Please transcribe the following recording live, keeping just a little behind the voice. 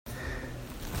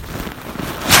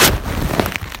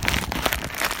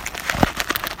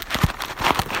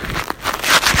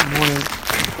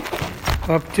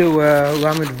Up to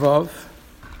Lamed Vav,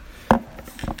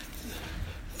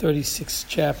 36th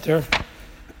chapter.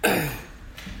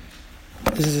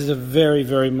 This is a very,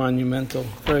 very monumental,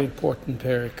 very important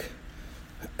parak.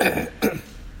 One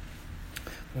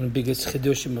of the biggest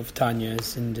chidushim of Tanya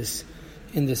is in this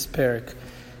parak.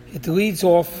 It leads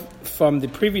off from the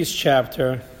previous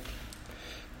chapter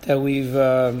that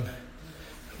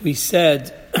we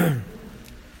said.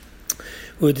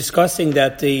 We were discussing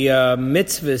that the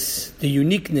mitzvahs, the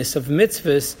uniqueness of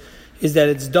mitzvahs, is that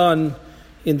it's done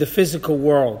in the physical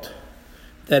world,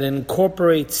 that it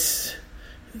incorporates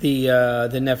the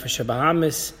nefesh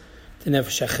habahamis, the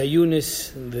nefesh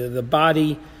hachayunis, the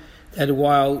body, that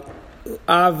while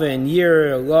ava and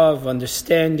yir, love,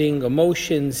 understanding,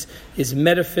 emotions is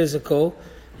metaphysical,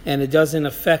 and it doesn't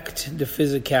affect the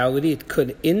physicality, it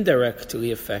could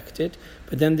indirectly affect it.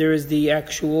 But then there is the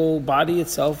actual body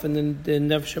itself, and then the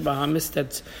nefesh habahamis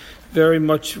that's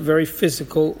very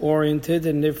physical oriented,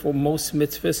 and therefore most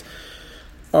mitzvahs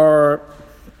are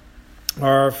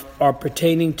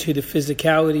pertaining to the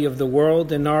physicality of the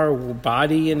world and our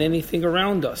body and anything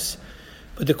around us.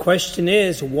 But the question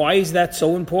is, why is that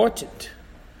so important?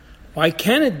 Why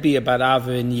can't it be about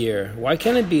ava and yir? Why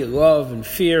can't it be love and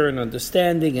fear and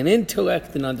understanding and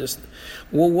intellect and understand?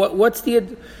 Well, what's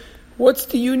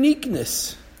the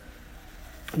uniqueness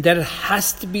that it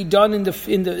has to be done in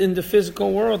the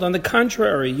physical world? On the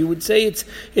contrary, you would say it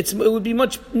would be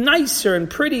much nicer and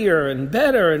prettier and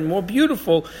better and more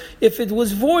beautiful if it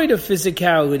was void of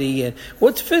physicality. And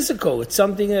what's physical? It's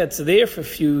something that's there for a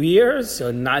few years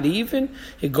or not even.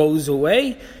 It goes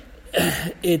away.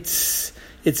 It's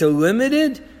a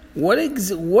limited.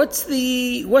 What's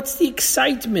the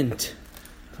excitement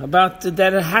about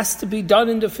that it has to be done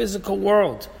in the physical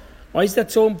world? Why is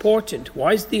that so important?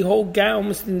 Why is the whole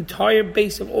almost the entire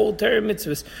base of all Torah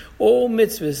mitzvahs, all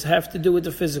mitzvahs have to do with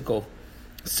the physical?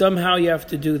 Somehow you have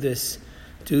to do this,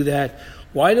 do that.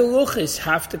 Why do luchos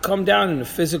have to come down in the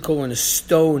physical in a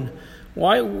stone?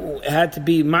 Why it had to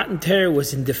be Matan Torah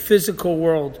was in the physical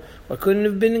world? Why couldn't it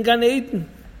have been in Gan Eden?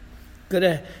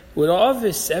 With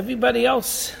Ovis, everybody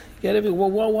else.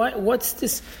 What's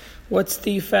this? What's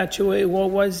the infatuation?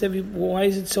 Why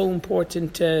is it so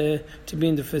important to be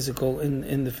in the physical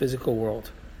in the physical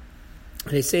world?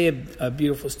 They say a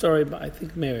beautiful story, but I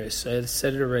think Maris, I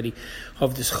said it already,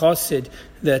 of this chassid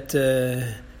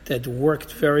that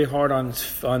worked very hard on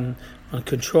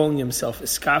controlling himself,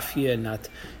 iskafia,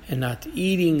 and not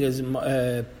eating as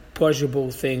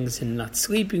pleasurable things and not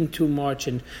sleeping too much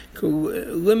and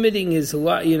limiting his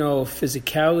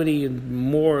physicality and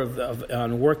more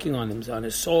on working on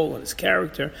his soul, on his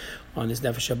character, on his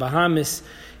nefesh habahamis,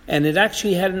 and it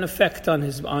actually had an effect on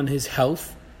his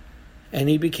health, and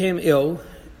he became ill,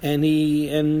 and he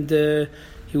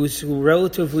was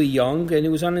relatively young, and he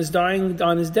was on his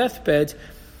deathbed,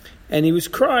 and he was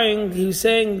crying. He was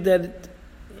saying that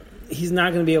he's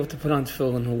not going to be able to put on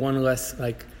tefillin one less,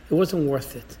 it wasn't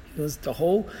worth it. It was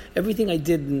everything I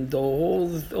did and all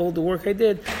the work I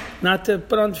did, not to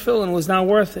put on tefillin was not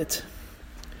worth it.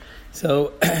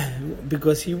 So,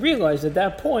 because he realized at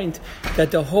that point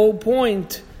that the whole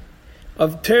point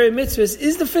of Torah mitzvahs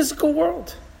is the physical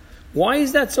world. Why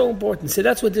is that so important? So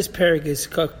that's what this parak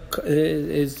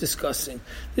is discussing.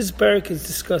 This parak is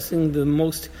discussing the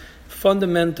most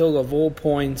fundamental of all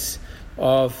points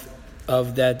of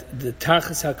that, the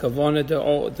tachas hakavana,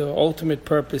 the ultimate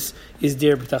purpose is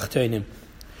der b'tachtonim.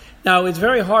 Now, it's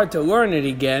very hard to learn it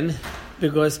again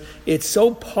because it's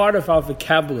so part of our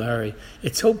vocabulary.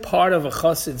 It's so part of a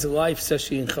chassid's life,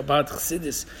 especially in Chabad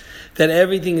Chassidus, that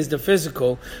everything is the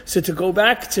physical. So to go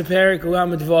back to Perek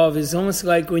Lamed Vav is almost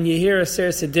like when you hear a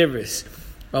Seres Hadibros.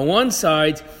 On one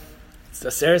side, it's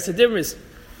the Seres Hadibros.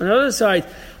 On the other side,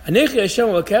 Anechi Hashem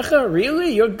Elokecha,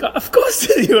 really? You're God? Of course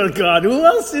you're God. Who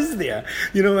else is there?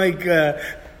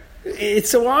 It's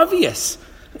so obvious.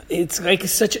 It's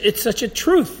such a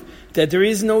truth that there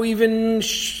is no even.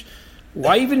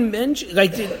 Why even mention?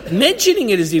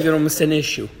 Mentioning it is even almost an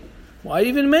issue. Why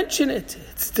even mention it?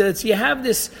 You have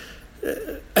this.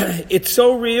 It's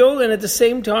so real, and at the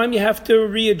same time, you have to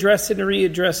readdress it and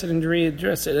readdress it and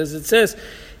readdress it, as it says.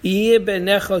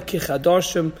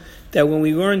 That when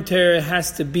we learn Torah, it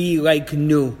has to be like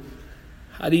new.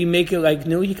 How do you make it like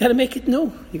new? You got to make it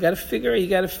new. You got to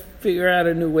figure out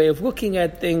a new way of looking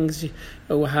at things,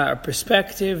 a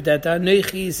perspective that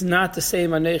Anechi is not the same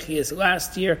Anechi as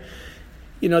last year.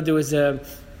 There was a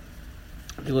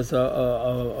Baal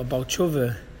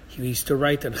Tshuva. He used to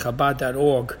write on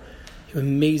Chabad.org. He was an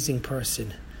amazing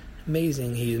person,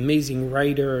 amazing. He's an amazing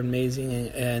writer, amazing,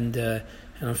 and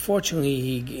unfortunately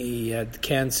he had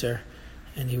cancer.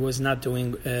 And he was not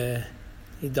doing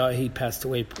He died. He passed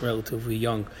away relatively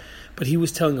young. But he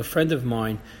was telling a friend of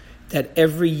mine that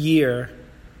every year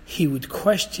he would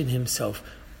question himself,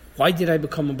 why did I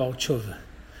become a Baal Tshuva?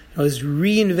 Let's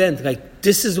reinvent,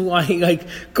 this is why,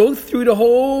 go through the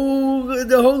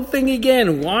whole thing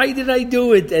again. Why did I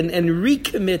do it? And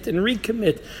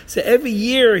recommit. So every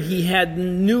year he had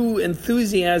new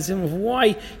enthusiasm of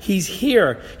why he's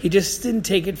here. He just didn't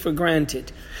take it for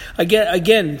granted.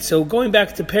 Again, so going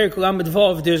back to Perek Lamed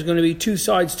Vav, there's going to be two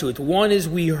sides to it. One is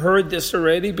we heard this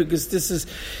already because this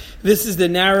is the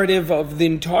narrative of the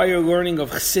entire learning of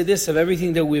Chassidus, of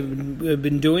everything that we've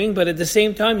been doing. But at the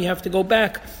same time, you have to go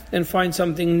back and find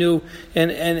something new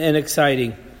and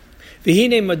exciting.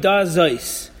 V'hinei madar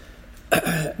zois,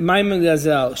 Maimon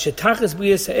Gazal, shetachas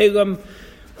b'yis ha'elam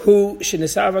hu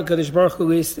shenesava kadosh baruch hu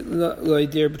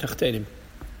lo'edir b'tachtenim.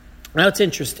 Now it's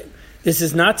interesting. This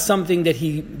is not something that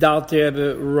the Alter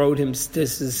Rebbe wrote him.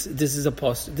 This is a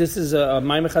post. This is a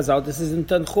Maimon Chazal. This is in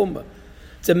Tanchuma.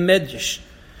 It's a medrash.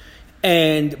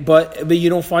 But you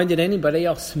don't find it anybody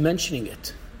else mentioning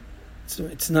it.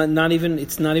 It's not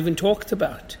even talked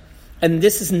about. And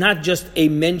this is not just a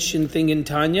mentioned thing in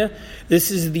Tanya. This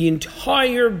is the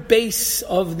entire base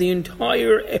of the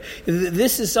entire.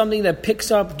 This is something that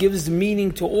picks up, gives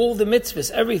meaning to all the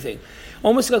mitzvahs, everything.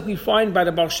 Almost like we find by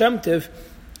the Baal Shem Tov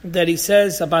that he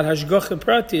says about Hashgacha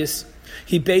Pratis.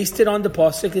 He based it on the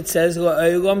pasuk. It says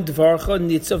La'olam Dvarcha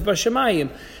Nitzav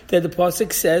B'Shamayim. That the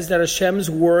pasuk says that Hashem's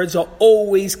words are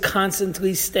always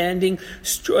constantly standing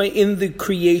in the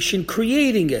creation,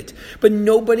 creating it. But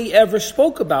nobody ever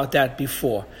spoke about that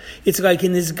before. It's like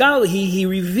in his Gal, he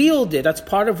revealed it. That's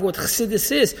part of what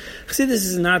Chassidus is. Chassidus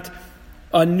is not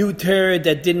a new Torah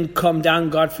that didn't come down,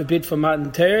 God forbid, from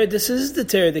Mount Torah. This is the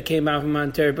Torah that came out from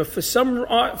Mount Torah. But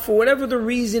for whatever the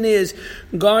reason is,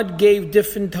 God gave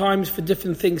different times for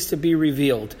different things to be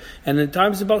revealed. And in the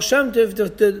times of Baal Shem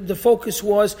Tov, the focus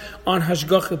was on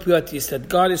Hashgacha Pratis, that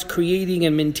God is creating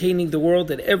and maintaining the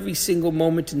world at every single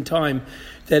moment in time,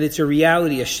 that it's a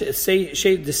reality.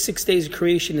 The 6 days of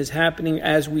creation is happening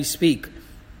as we speak.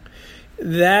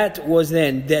 That was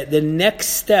then the next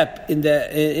step in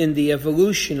the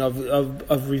evolution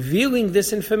of revealing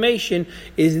this information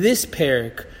is this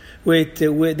perek,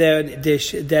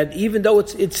 that even though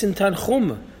it's in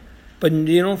Tanchuma, but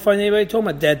you don't find anybody talking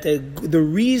about that. The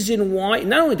reason why,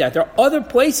 not only that, there are other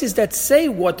places that say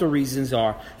what the reasons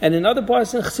are, and in other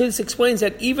parts, Chassidus explains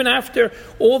that even after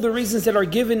all the reasons that are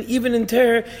given, even in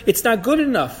Torah, it's not good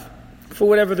enough. For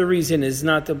whatever the reason is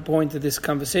not the point of this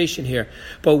conversation here.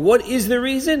 But what is the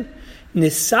reason?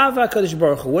 Nisava Kadosh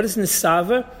Baruch Hu. What is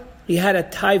Nisava? He had a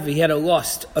taiva, he had a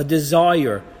lust, a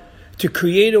desire to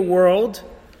create a world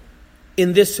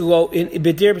in this low, in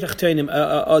B'dir B'tachtenim,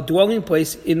 a dwelling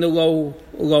place in the lower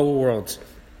worlds.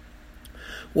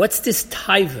 What's this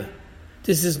taiva?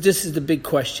 This is the big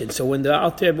question. So when the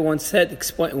Alter Rebbe once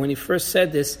when he first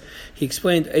said this, he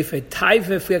explained, if a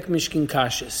taiva fek mishkin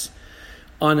kashis.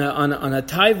 On a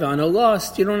taiva, on a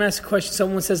lust, you don't ask a question.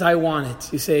 Someone says, I want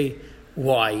it. You say,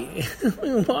 why?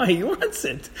 Why? He wants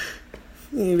it.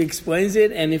 He explains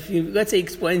it, and let's say he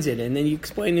explains it, and then you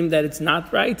explain to him that it's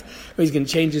not right, or he's going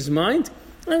to change his mind.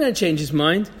 I'm not going to change his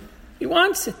mind. He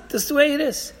wants it. That's the way it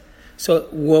is. So,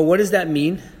 what does that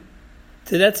mean?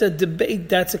 So that's a debate.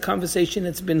 That's a conversation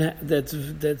that's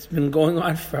been going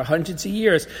on for hundreds of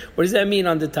years. What does that mean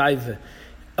on the taiva?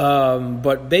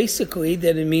 But basically,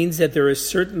 that it means that there are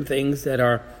certain things that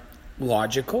are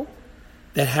logical,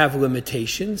 that have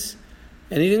limitations.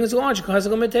 Anything that's logical has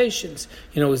limitations.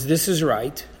 This is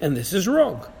right and this is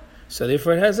wrong. So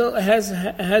therefore, it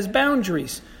has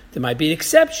boundaries. There might be an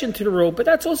exception to the rule, but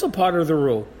that's also part of the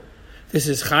rule. This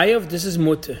is chayav, this is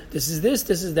mutter, this is this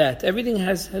is that. Everything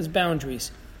has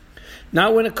boundaries.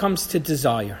 Not when it comes to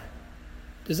desire.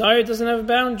 Desire doesn't have a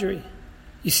boundary.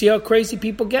 You see how crazy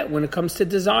people get when it comes to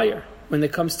desire, when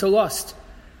it comes to lust.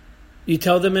 You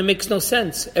tell them it makes no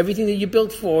sense. Everything that you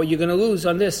built for, you're going to lose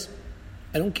on this.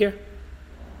 I don't care.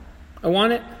 I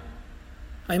want it.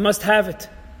 I must have it.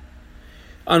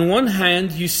 On one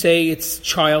hand, you say it's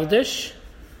childish,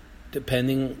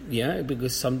 depending,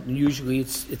 because usually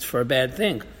it's for a bad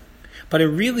thing. But it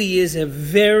really is a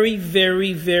very,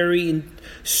 very, very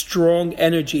strong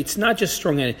energy. It's not just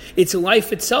strong energy. It's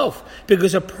life itself.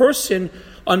 Because a person,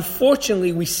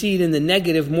 unfortunately, we see it in the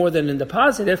negative more than in the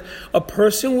positive. A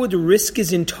person would risk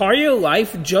his entire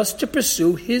life just to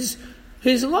pursue his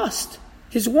lust,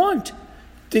 his want.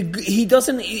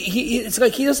 It's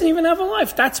like he doesn't even have a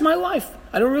life. That's my life.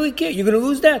 I don't really care. You're going to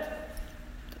lose that.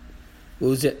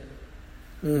 Lose it.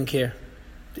 I don't care.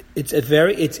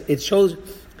 It shows.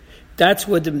 That's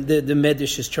what the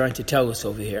Medrash is trying to tell us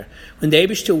over here. When the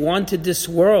Eibishter wanted this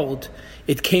world,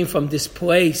 it came from this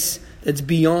place that's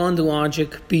beyond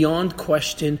logic, beyond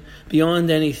question,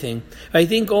 beyond anything. I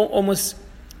think almost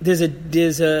there's like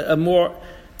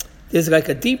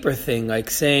a deeper thing,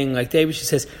 like saying, like David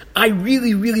says, I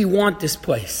really, really want this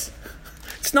place.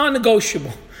 It's not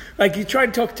negotiable. Like you try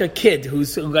to talk to a kid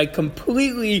who's like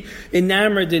completely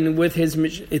enamored with his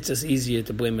mission. It's just easier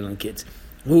to blame it on kids.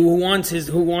 Who wants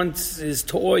his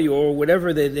toy or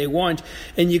whatever they want,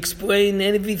 and you explain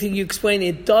everything you explain,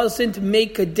 it doesn't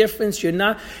make a difference.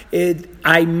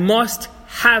 I must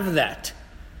have that.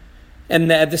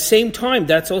 And at the same time,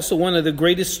 that's also one of the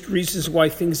greatest reasons why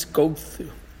things go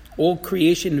through. All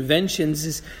creation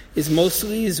inventions is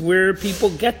mostly where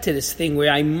people get to this thing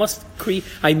where I must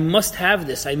have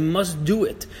this, I must do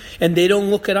it. And they don't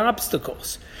look at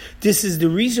obstacles. This is the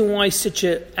reason why such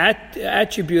an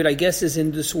attribute, I guess, is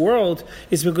in this world,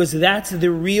 is because that's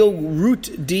the real root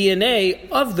DNA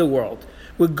of the world.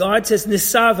 Where God says,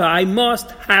 Nisava, I must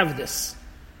have this.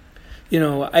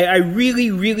 I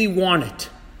really, really want it.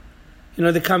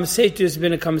 There's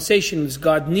been a conversation, does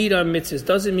God need our mitzvahs?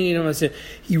 Doesn't mean,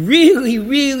 he really,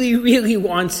 really, really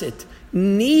wants it.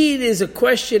 Need is a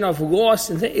question of loss,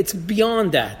 and it's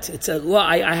beyond that. It's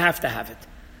I have to have it.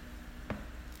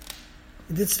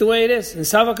 That's the way it is. And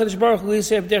Sava Kadosh Baruch Hu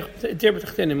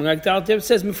like the Alter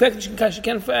says, you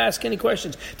can't ask any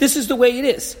questions. This is the way it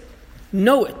is.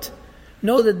 Know it.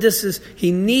 Know that this is,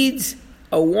 he needs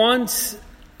a wants,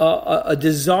 a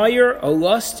desire, a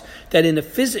lust that in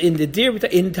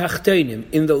Tachtonim,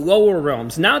 in the lower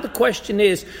realms. Now the question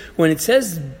is, when it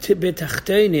says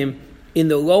Tachtonim, in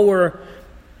the lower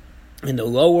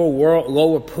world,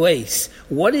 lower place,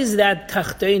 what is that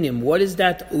Tachtonim? What is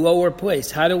that lower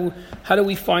place? How do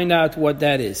we find out what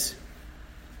that is?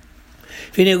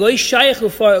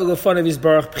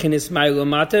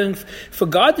 For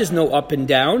God, there's no up and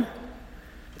down.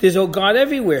 There's a God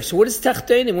everywhere. So what is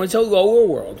Tachtonim? What's a lower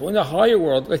world? What's a higher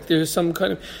world? Like there's some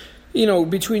kind of,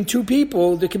 between two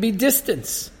people, there could be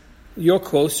distance. You're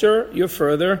closer, you're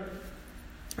further.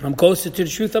 I'm closer to the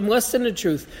truth, I'm less than the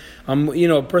truth.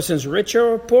 A person's richer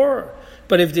or poorer.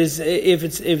 But if the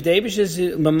Eibush is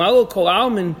Mamalo Kol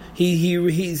Almin,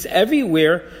 he's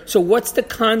everywhere. So what's the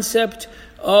concept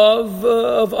of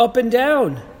up and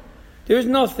down? There's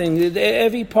nothing.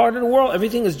 Every part of the world,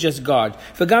 everything is just God.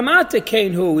 For Gamata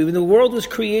Kainhu, even the world was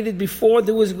created before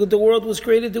the world was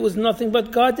created, there was nothing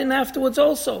but God, and afterwards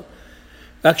also.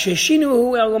 It's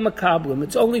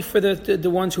only for the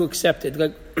ones who accept it.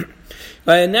 Like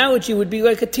by analogy, would be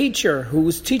like a teacher who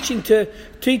was teaching to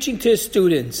his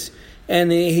students,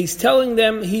 and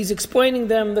he's explaining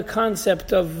them the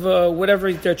concept of whatever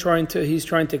he's trying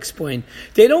to explain.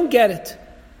 They don't get it.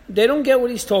 They don't get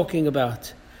what he's talking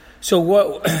about. So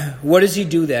what does he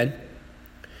do then?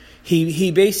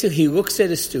 He basically looks at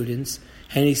his students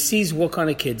and he sees what kind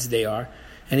of kids they are.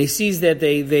 And he sees that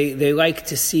they like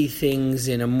to see things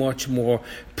in a much more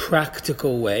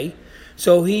practical way.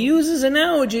 So he uses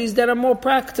analogies that are more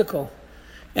practical.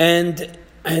 And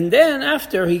then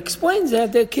after he explains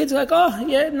that, the kids are like, oh,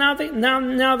 yeah,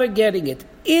 now they're getting it.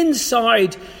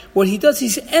 Inside, what he does,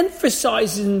 he's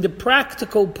emphasizing the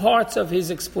practical parts of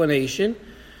his explanation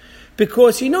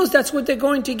because he knows that's what they're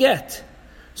going to get.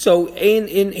 So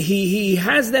he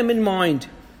has them in mind.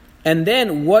 And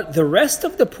then what the rest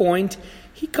of the point,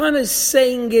 he kind of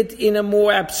saying it in a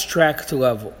more abstract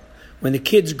level. When the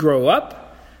kids grow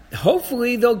up,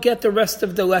 hopefully they'll get the rest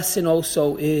of the lesson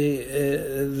also,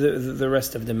 the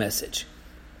rest of the message.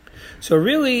 So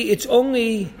really, it's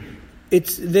the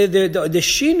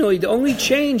shinoi, the only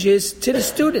change is to the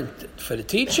student. For the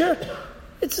teacher,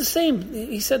 it's the same.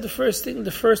 He said the first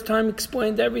time he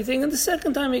explained everything, and the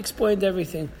second time he explained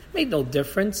everything. It made no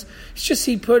difference. It's just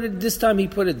this time he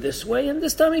put it this way, and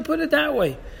this time he put it that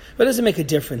way. But it doesn't make a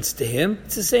difference to him.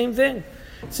 It's the same thing.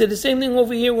 So the same thing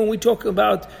over here when we talk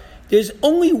about there's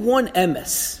only one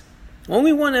emes.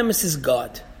 Only one emes is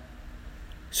God.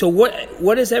 So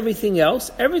what is everything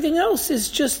else? Everything else is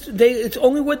just it's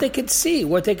only what they could see,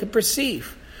 what they could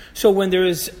perceive. So when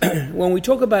we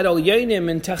talk about Elyonim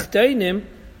and Tachtonim,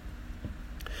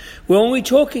 we're only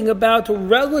talking about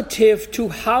relative to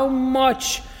how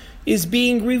much is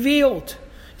being revealed.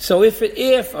 So if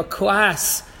a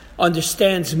class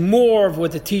understands more of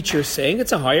what the teacher is saying,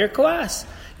 it's a higher class.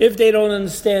 If they don't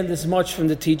understand as much from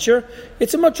the teacher,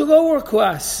 it's a much lower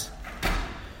class.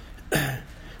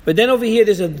 But then over here,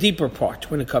 there's a deeper part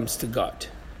when it comes to God.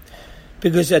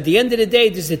 Because at the end of the day,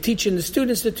 there's the teacher and the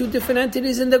students, they're two different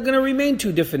entities, and they're going to remain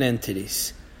two different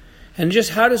entities. And just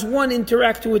how does one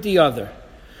interact with the other?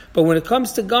 But when it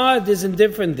comes to God, there's a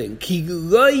different thing.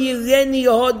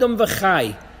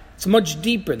 It's much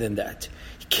deeper than that.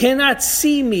 You cannot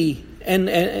see me and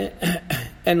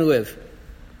live.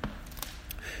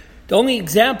 The only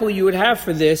example you would have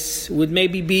for this would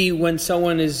maybe be when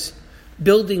someone is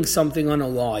building something on a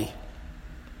lie.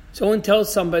 Someone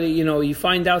tells somebody, you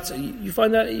find out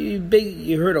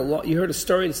you heard a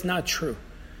story that's not true,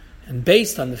 and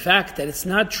based on the fact that it's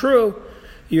not true,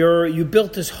 you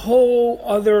built this whole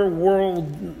other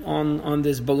world on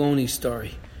this baloney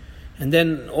story, and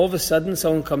then all of a sudden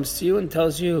someone comes to you and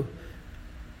tells you,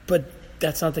 but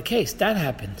that's not the case. That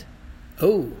happened.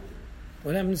 Oh,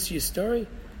 what happens to your story?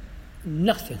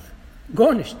 Nothing.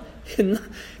 Garnished.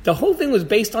 The whole thing was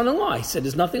based on a lie. So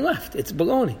there's nothing left. It's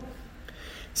baloney.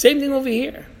 Same thing over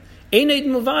here.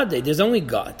 There's only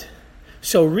God.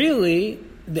 So really,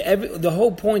 the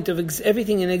whole point of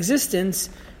everything in existence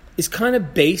is kind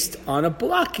of based on a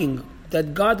blocking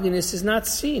that godliness is not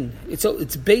seen.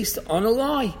 It's based on a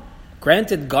lie.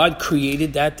 Granted, God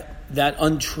created that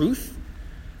untruth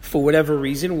for whatever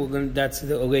reason. That's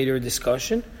a later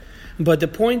discussion. But the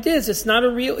point is, it's not a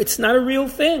real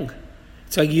thing.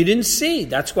 It's like you didn't see.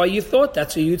 That's why you thought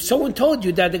that. Someone told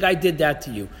you that the guy did that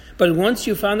to you. But once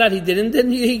you found out he didn't,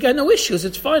 then he got no issues.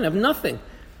 It's fine. I have nothing.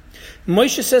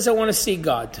 Moshe says, I want to see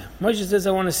God. Moshe says,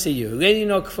 I want to see you.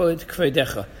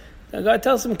 God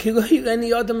tells him,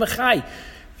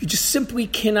 you just simply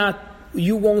cannot,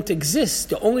 you won't exist.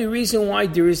 The only reason why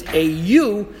there is a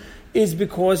you is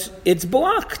because it's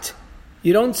blocked.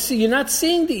 You're not seeing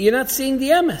the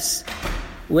emes.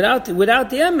 Without the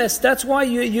emes, that's why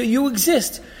you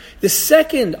exist. The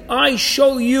second I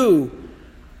show you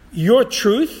your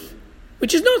truth,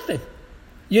 which is nothing,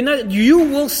 you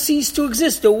will cease to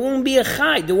exist. There won't be a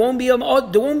chai. There won't be a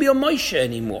Moshe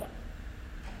anymore.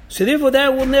 So therefore,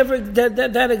 that will never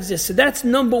that exists. So that's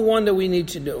number one that we need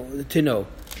to know,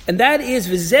 and that is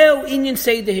v'zeu inyan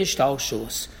seder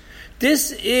hishtalshelus.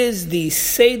 This is the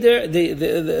seder,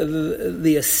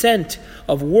 the ascent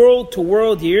of world to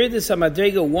world. Yeridus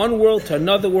hamadrega, one world to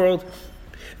another world.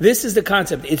 This is the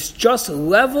concept. It's just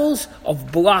levels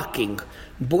of blocking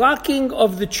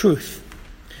of the truth,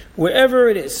 wherever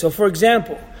it is. So, for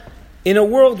example, in a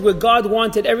world where God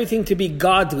wanted everything to be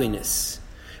godliness,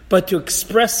 but to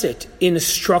express it in a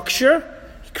structure,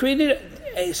 He created.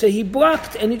 So He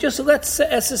blocked, and He just let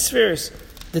spheres,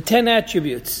 the 10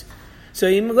 attributes. So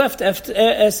He left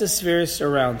spheres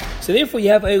around. So therefore, you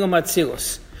have Eilam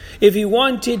Atzilus. If He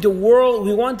wanted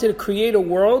we wanted to create a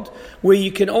world where you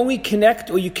can only connect,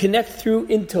 or you connect through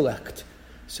intellect.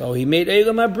 So He made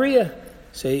Eilam Abriya.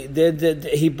 So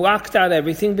He blocked out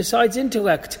everything besides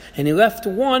intellect, and He left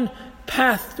one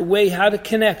path, the way how to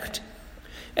connect.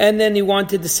 And then He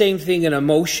wanted the same thing in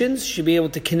emotions. Should be able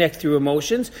to connect through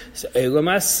emotions. So Eilam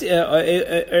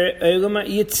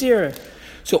Yitzir.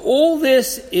 So all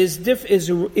this is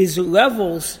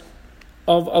levels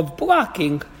of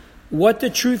blocking what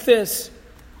the truth is,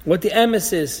 what the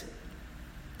emes is.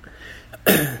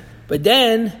 But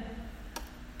then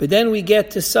we get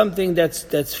to something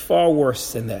that's far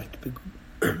worse than that.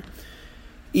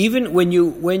 Even when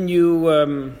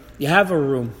you have a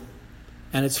room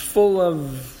and it's full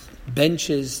of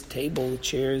benches, table,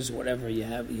 chairs, whatever you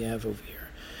have over here,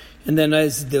 and then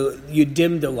as you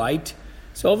dim the light.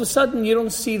 So all of a sudden, you don't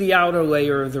see the outer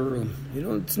layer of the room.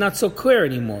 It's not so clear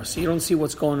anymore, so you don't see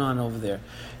what's going on over there.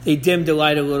 They dim the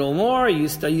light a little more, you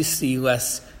see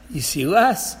less. You see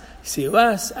less.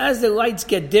 As the lights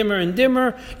get dimmer and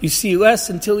dimmer, you see less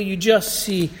until you just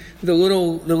see the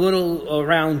little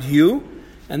around you.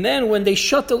 And then when they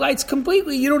shut the lights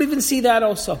completely, you don't even see that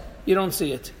also. You don't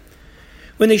see it.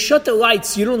 When they shut the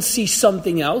lights, you don't see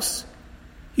something else.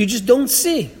 You just don't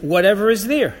see whatever is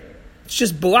there. It's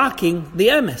just blocking the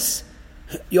emes.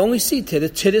 You only see to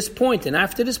this point, and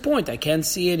after this point, I can't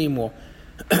see anymore.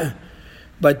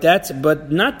 But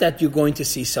not that you're going to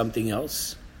see something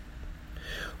else.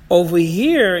 Over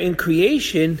here in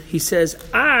creation, he says,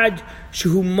 "Ad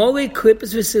shehu mole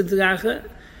klippes v'sidracha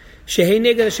shehei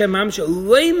neged Hashem mamsha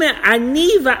loime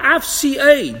ani va'af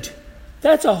si'ed."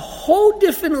 That's a whole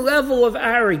different level of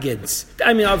arrogance.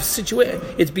 Of situation.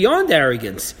 It's beyond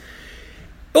arrogance.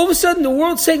 All of a sudden, the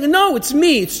world's saying, no, it's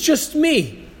me, it's just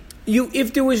me.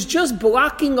 If there was just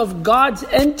blocking of God's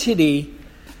entity,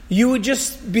 you would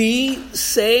just be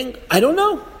saying, I don't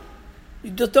know.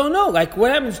 You just don't know. Like,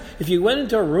 what happens if you went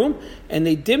into a room and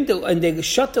they they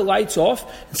shut the lights off,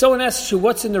 and someone asks you,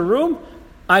 what's in the room?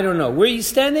 I don't know. Where are you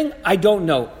standing? I don't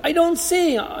know. I don't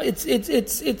see. It's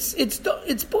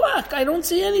black. I don't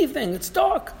see anything. It's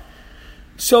dark.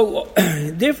 So,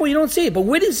 therefore, you don't see it. But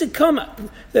where does it come out?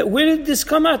 Where did this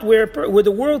come out? Where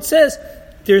the world says,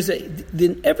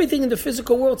 everything in the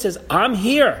physical world says, I'm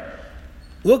here.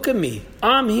 Look at me.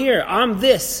 I'm here. I'm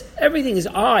this. Everything is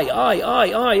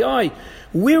I.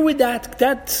 Where would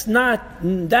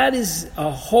that is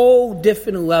a whole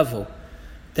different level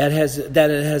that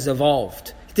it has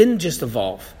evolved. It didn't just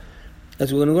evolve.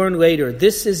 As we're going to learn later,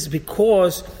 this is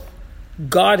because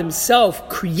God himself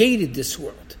created this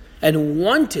world and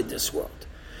wanted this world.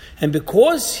 And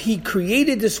because he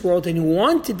created this world and he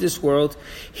wanted this world,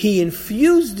 he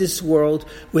infused this world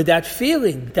with that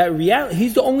feeling, that reality.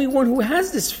 He's the only one who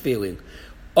has this feeling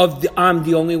of I'm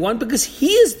the only one, because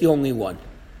he is the only one.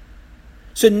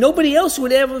 So nobody else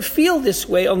would ever feel this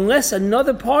way unless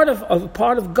another part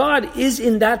of God is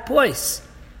in that place.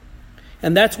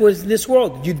 And that's what is in this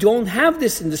world. You don't have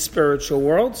this in the spiritual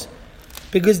worlds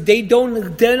because they don't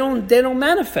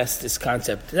manifest this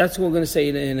concept. That's what we're going to say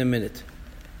in a minute.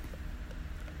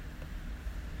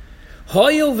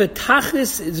 Hoyel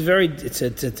v'tachlis is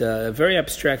it's a very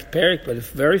abstract parak, but it's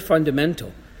very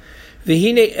fundamental. The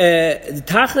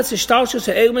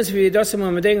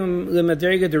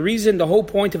reason, the whole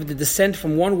point of the descent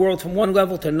from one world, from one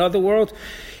level to another world,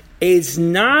 is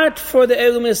not for the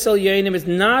Elumis Elyonim, it's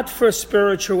not for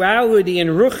spirituality and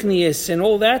ruchnius and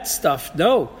all that stuff.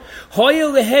 No.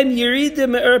 Hoyel lehen yirida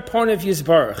me'er ponav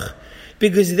yizbarach,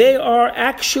 because they are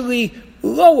actually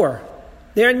lower.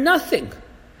 They are nothing.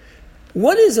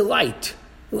 What is light?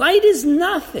 Light is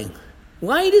nothing.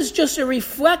 Light is just a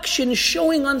reflection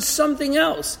showing on something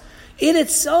else. It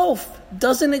itself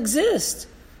doesn't exist.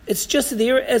 It's just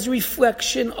there as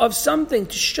reflection of something,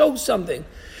 to show something.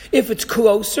 If it's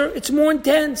closer, it's more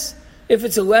intense. If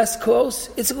it's less close,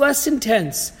 it's less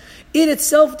intense. It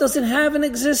itself doesn't have an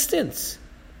existence.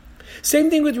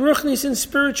 Same thing with Ruchnis and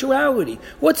spirituality.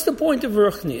 What's the point of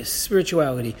Ruchnis,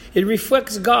 spirituality? It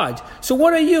reflects God. So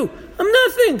what are you? I'm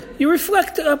nothing. You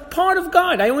reflect a part of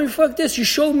God. I only reflect this. You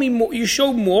showed me more. You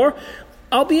showed more.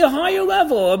 I'll be a higher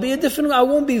level. I'll be a different. I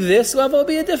won't be this level. I'll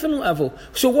be a different level.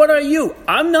 So what are you?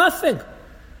 I'm nothing.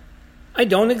 I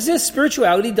don't exist.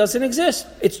 Spirituality doesn't exist.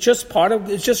 It's just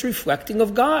it's just reflecting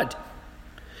of God.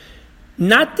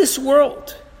 Not this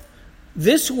world.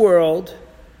 This world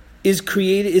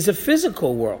is a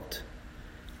physical world,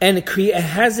 and it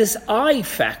has this I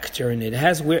factor in it. It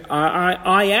has where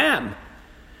I am.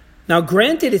 Now,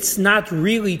 granted, it's not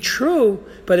really true,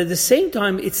 but at the same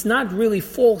time, it's not really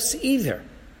false either.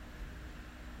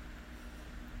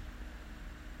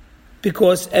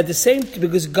 Because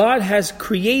God has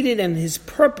created and his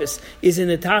purpose is in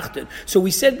the Tachton. So we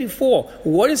said before,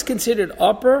 what is considered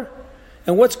upper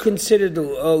and what's considered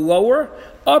lower?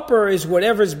 Upper is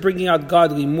whatever is bringing out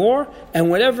godly more, and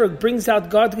whatever brings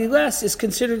out godly less is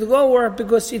considered lower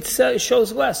because it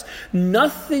shows less.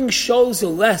 Nothing shows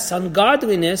less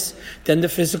ungodliness than the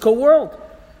physical world.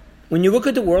 When you look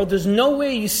at the world, there's no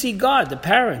way you see God, the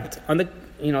parent, on the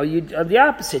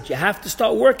opposite. You have to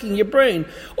start working your brain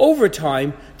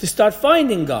overtime to start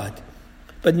finding God.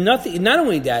 But not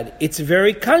only that, it's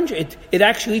very it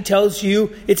actually tells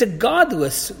you it's a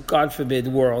godless, God forbid,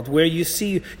 world where you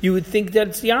would think that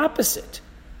it's the opposite.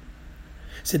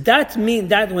 So that means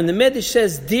that when the Medrash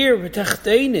says dir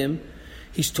v'tachteinim,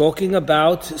 he's talking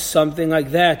about something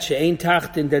like that, she'ein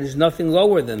tachtin, that is nothing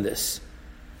lower than this.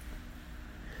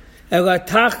 Ela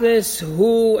tachlis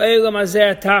hu elam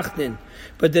azer tachtin.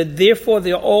 But that therefore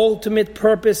the ultimate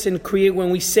purpose in when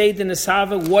we say the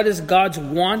Nesava, what does God's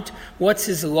want? What's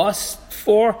his lust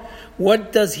for?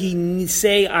 What does he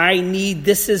say I need?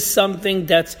 This is something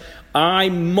that I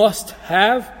must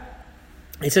have.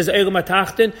 It says Elam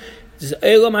HaTachten, this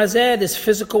Elam Hazeh, this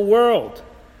physical world.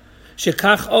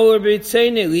 Shekach Oler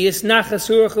B'Yitzene, Liyis Nachas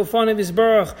Urach L'Fonav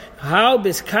Yisbarach, How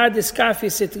B'Skadis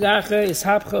Kafi Sitlacha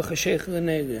Yishapcha Chashech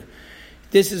L'Negeh.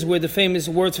 This is where the famous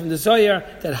words from the Zohar,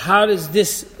 that how does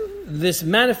this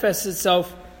manifest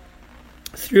itself?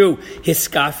 Through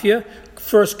hiskafia,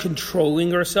 first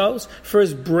controlling ourselves,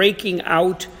 first breaking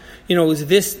out, is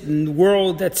this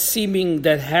world that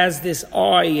has this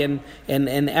I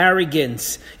and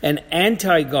arrogance and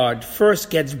anti-God first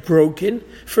gets broken.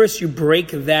 First you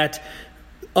break that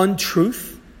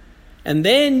untruth, and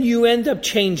then you end up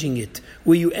changing it,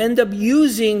 where you end up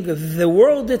using the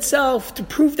world itself to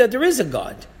prove that there is a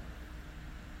God.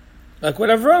 Like what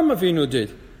Avraham Avinu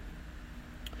did.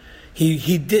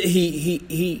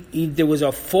 There was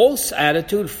a false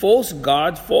attitude, false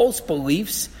God, false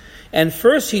beliefs, and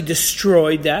first he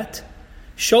destroyed that,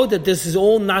 showed that this is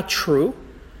all not true,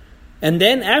 and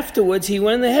then afterwards he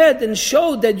went ahead and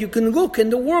showed that you can look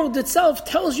and the world itself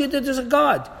tells you that there's a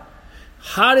God.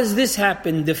 How does this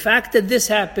happen? The fact that this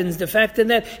happens, the fact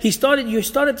that you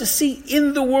started to see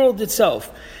in the world itself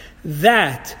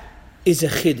that is a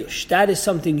chiddush. That is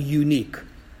something unique.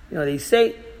 They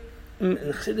say,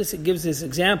 Chiddush, it gives this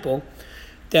example,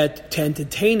 that to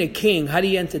entertain a king, how do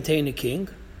you entertain a king?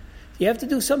 You have to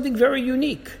do something very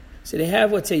unique. So they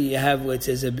have, let's say, a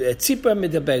tzipra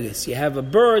medaberis. You have a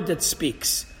bird that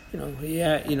speaks.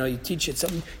 You teach it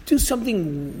something. Do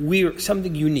something weird,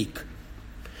 something unique.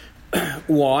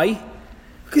 Why?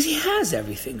 Because he has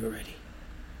everything already.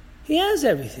 He has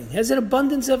everything. He has an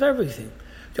abundance of everything.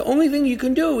 The only thing you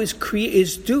can do is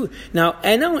do. Now,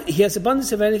 he has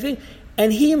abundance of anything,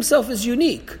 and he himself is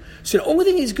unique. So the only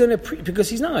thing he's going to, because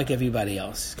he's not like everybody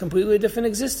else, it's completely a different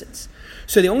existence.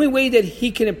 So the only way that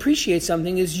he can appreciate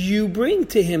something is you bring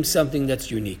to him something that's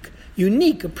unique.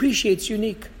 Unique appreciates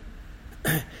unique.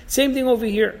 Same thing over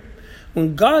here.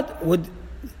 When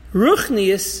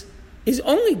Ruchnius is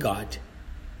only God.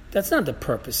 That's not the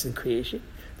purpose in creation.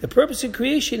 The purpose in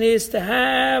creation is to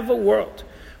have a world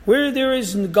where there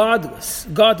is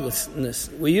godlessness,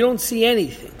 where you don't see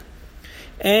anything.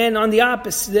 And on the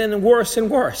opposite, then worse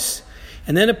and worse.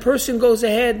 And then a person goes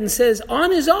ahead and says,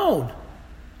 on his own,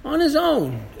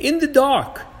 in the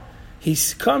dark, he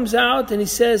comes out and he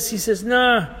says,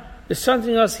 nah, there's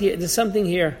something else here, there's something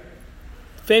here.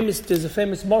 There's a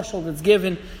famous marshal that's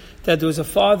given, that there was a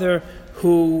father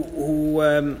who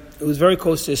was very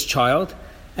close to his child,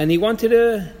 and he wanted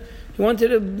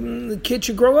the kid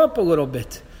to grow up a little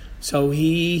bit. So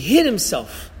he hid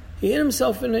himself. He hid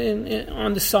himself on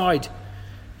the side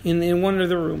in one of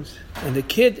the rooms. And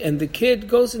the kid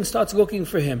goes and starts looking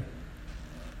for him.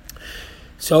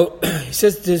 So he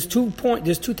says there's two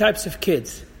types of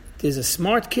kids. There's a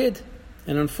smart kid,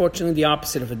 and unfortunately the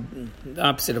opposite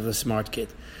of a smart kid.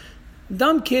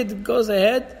 Dumb kid goes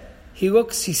ahead, he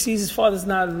looks, he sees his father's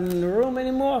not in the room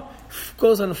anymore,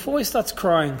 goes on the floor, he starts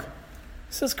crying.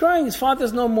 His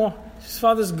father's no more. His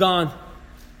father's gone.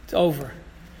 It's over.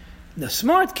 The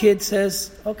smart kid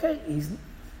says, okay, he's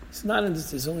not in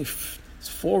this, there's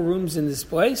 4 rooms in this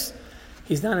place.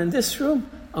 He's not in this room.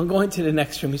 I'm going to the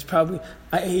next room.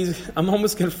 I'm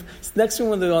almost going to, it's the next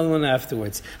room or the other one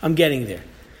afterwards. I'm getting there.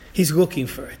 He's looking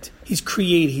for it. He's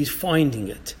creating, he's finding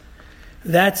it.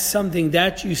 That's something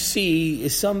that you see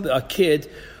is a kid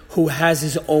who has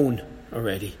his own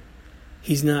already.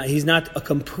 He's not a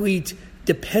complete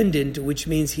dependent, which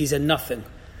means he's a nothing.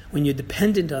 When you're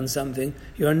dependent on something,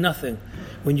 you're a nothing.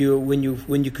 When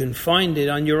you can find it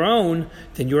on your own,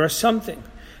 then you're a something.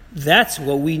 That's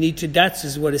what we need to. That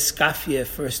is what iskafia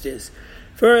first is.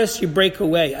 First, you break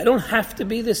away. I don't have to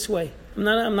be this way. I'm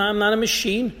not a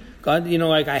machine. God,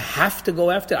 I have to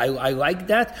go after it. I like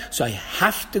that, so I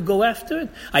have to go after it.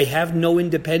 I have no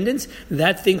independence.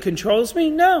 That thing controls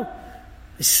me. No,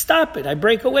 I stop it. I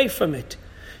break away from it.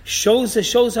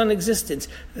 Shows on existence.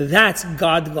 That's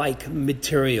godlike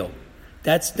material.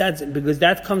 That's because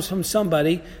that comes from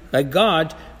somebody like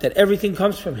God, that everything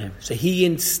comes from Him. So He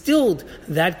instilled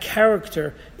that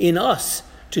character in us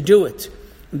to do it.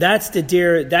 That's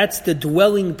the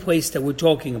dwelling place that we're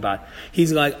talking about.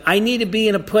 He's like, I need to be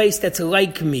in a place that's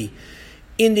like me.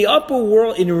 In the upper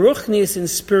world, in Ruchnius and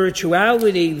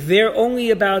spirituality,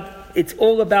 it's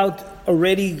all about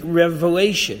already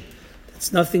revelation.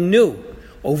 It's nothing new.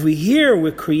 Over here,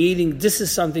 we're creating, this is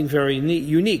something very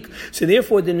unique. So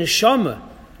therefore, the neshama,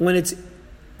 when it's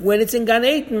in Gan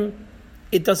Eden,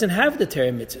 it doesn't have the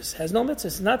Torah mitzvahs. It has no mitzvahs.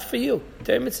 It's not for you.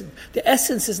 The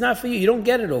essence is not for you. You don't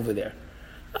get it over there.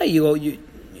 The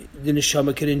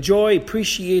neshama can enjoy,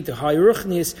 appreciate the high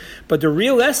ruchnius, but the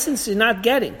real essence you're not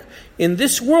getting. In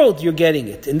this world, you're getting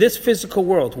it. In this physical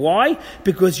world. Why?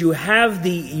 Because you have the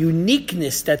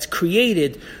uniqueness that's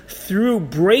created through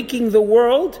breaking the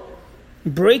world,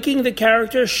 breaking the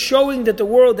character, showing that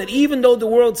even though the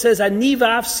world says,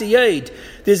 Aniva af siyed,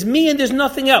 there's me and there's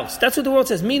nothing else. That's what the world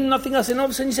says, me and nothing else. And all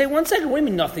of a sudden you say, 1 second, what do you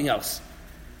mean nothing else?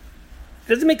 It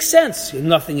doesn't make sense,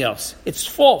 nothing else. It's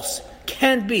false.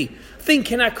 Can't be. Thing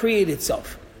cannot create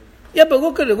itself. Yeah, but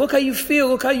look at it. Look how you feel.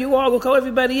 Look how you are. Look how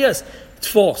everybody is. It's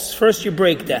false. First you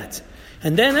break that.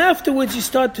 And then afterwards you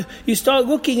start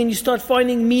looking and you start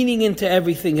finding meaning into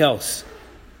everything else.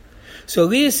 So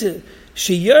listen,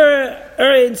 that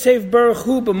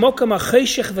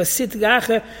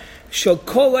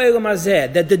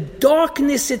the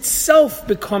darkness itself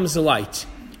becomes light.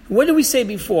 What did we say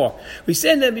before? We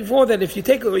said that before that if you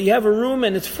have a room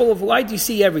and it's full of light, you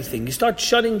see everything. You start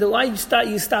shutting the light,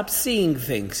 you stop seeing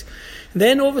things. And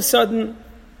then all of a sudden,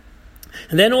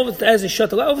 as you shut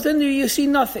the light, all of a sudden you see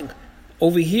nothing.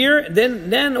 Over here,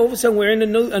 then all of a sudden we're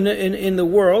in the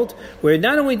world where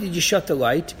not only did you shut the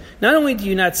light, not only do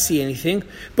you not see anything,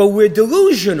 but we're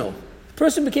delusional. The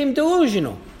person became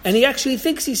delusional, and he actually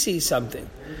thinks he sees something,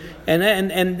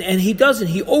 and he doesn't.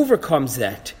 He overcomes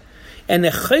that. And the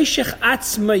cheshech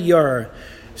atzma yor.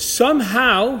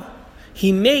 Somehow,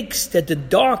 he makes that the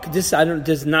dark. It's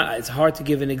hard to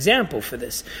give an example for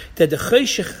this. That the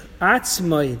cheshech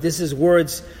atzma. This is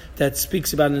words that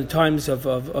speaks about in the times of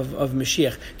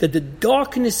Mashiach. That the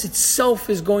darkness itself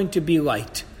is going to be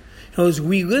light. Because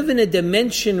we live in a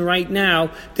dimension right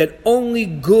now that only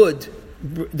good,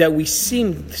 that we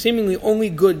seemingly only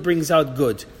good brings out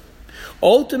good.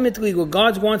 Ultimately, what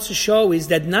God wants to show is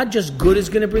that not just good is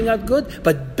going to bring out good,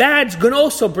 but bad's going to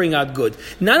also bring out good.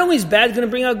 Not only is bad going to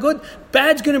bring out good,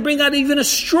 bad's going to bring out even a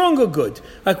stronger good.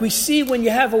 Like we see when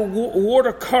you have a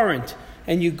water current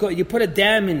and you put a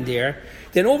dam in there,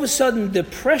 then all of a sudden the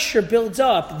pressure builds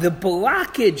up, the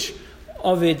blockage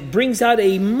of it brings out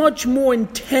a much more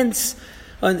intense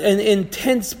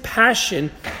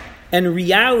passion and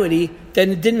reality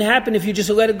than it didn't happen if you just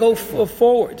let it go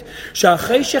forward.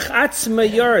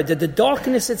 That the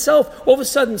darkness itself, all of a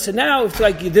sudden, so now it's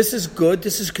like this is good,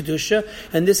 this is Kedusha,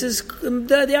 and this is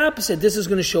the opposite. This is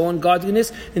going to show on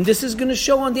godliness, and this is going to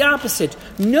show on the opposite.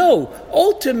 No,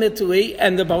 ultimately,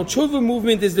 and the Baal Tshuva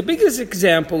movement is the biggest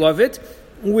example of it,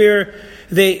 where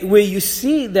you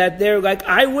see that they're like,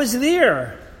 I was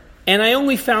there, and I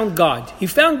only found God. He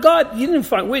found God. He didn't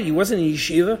find. Wait, he wasn't in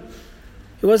yeshiva.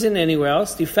 He wasn't anywhere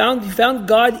else. He found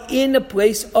God in a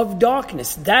place of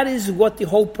darkness. That is what the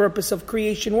whole purpose of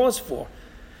creation was for.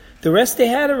 The rest they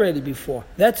had already before.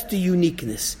 That's the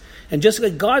uniqueness. And just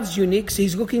like God's unique, so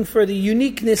He's looking for the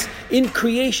uniqueness in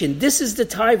creation. This is the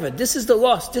taiva. This is the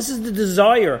lust. This is the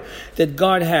desire that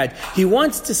God had. He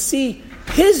wants to see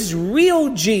His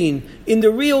real gene in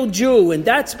the real Jew, and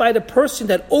that's by the person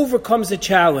that overcomes a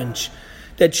challenge,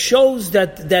 that shows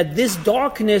that this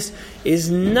darkness is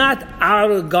not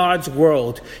out of God's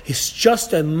world. It's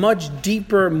just a much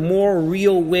deeper, more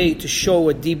real way to show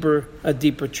a deeper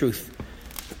truth.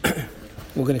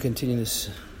 We're going to continue this.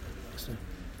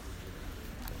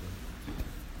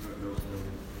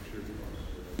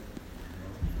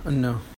 No.